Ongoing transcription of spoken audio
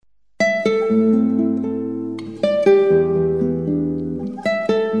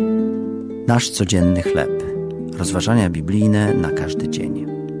Nasz codzienny chleb. Rozważania biblijne na każdy dzień.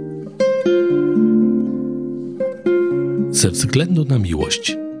 Ze względu na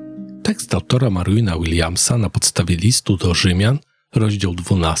miłość. Tekst autora Mariona Williamsa na podstawie listu do Rzymian, rozdział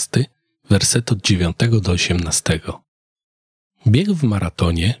 12, werset od 9 do 18. Bieg w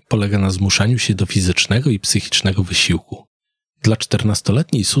maratonie polega na zmuszaniu się do fizycznego i psychicznego wysiłku. Dla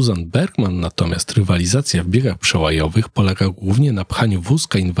 14-letniej Susan Bergman natomiast rywalizacja w biegach przełajowych polega głównie na pchaniu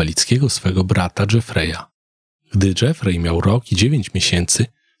wózka inwalidzkiego swego brata Jeffreya. Gdy Jeffrey miał rok i 9 miesięcy,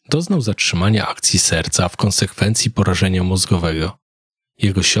 doznał zatrzymania akcji serca, a w konsekwencji porażenia mózgowego.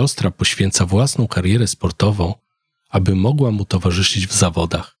 Jego siostra poświęca własną karierę sportową, aby mogła mu towarzyszyć w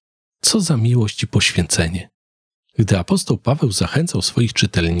zawodach. Co za miłość i poświęcenie! Gdy apostoł Paweł zachęcał swoich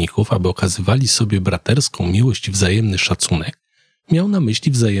czytelników, aby okazywali sobie braterską miłość i wzajemny szacunek, miał na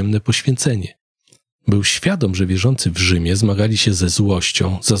myśli wzajemne poświęcenie. Był świadom, że wierzący w Rzymie zmagali się ze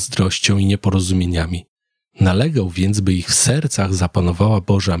złością, zazdrością i nieporozumieniami. Nalegał więc, by ich w sercach zapanowała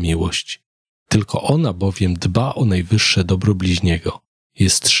Boża miłość. Tylko ona bowiem dba o najwyższe dobro bliźniego,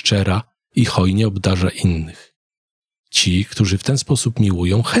 jest szczera i hojnie obdarza innych. Ci, którzy w ten sposób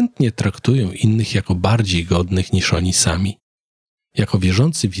miłują, chętnie traktują innych jako bardziej godnych niż oni sami. Jako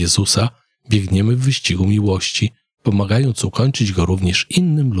wierzący w Jezusa biegniemy w wyścigu miłości, pomagając ukończyć go również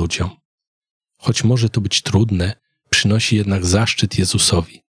innym ludziom. Choć może to być trudne, przynosi jednak zaszczyt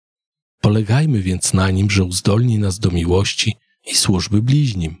Jezusowi. Polegajmy więc na Nim, że uzdolni nas do miłości i służby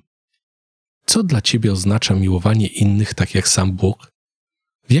bliźnim. Co dla Ciebie oznacza miłowanie innych tak jak sam Bóg?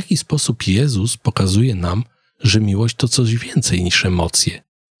 W jaki sposób Jezus pokazuje nam, że miłość to coś więcej niż emocje?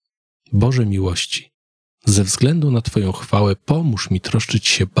 Boże miłości, ze względu na Twoją chwałę pomóż mi troszczyć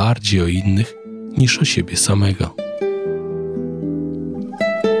się bardziej o innych niż o siebie samego.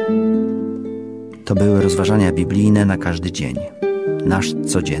 To były rozważania biblijne na każdy dzień. Nasz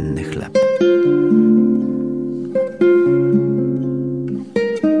codzienny chleb.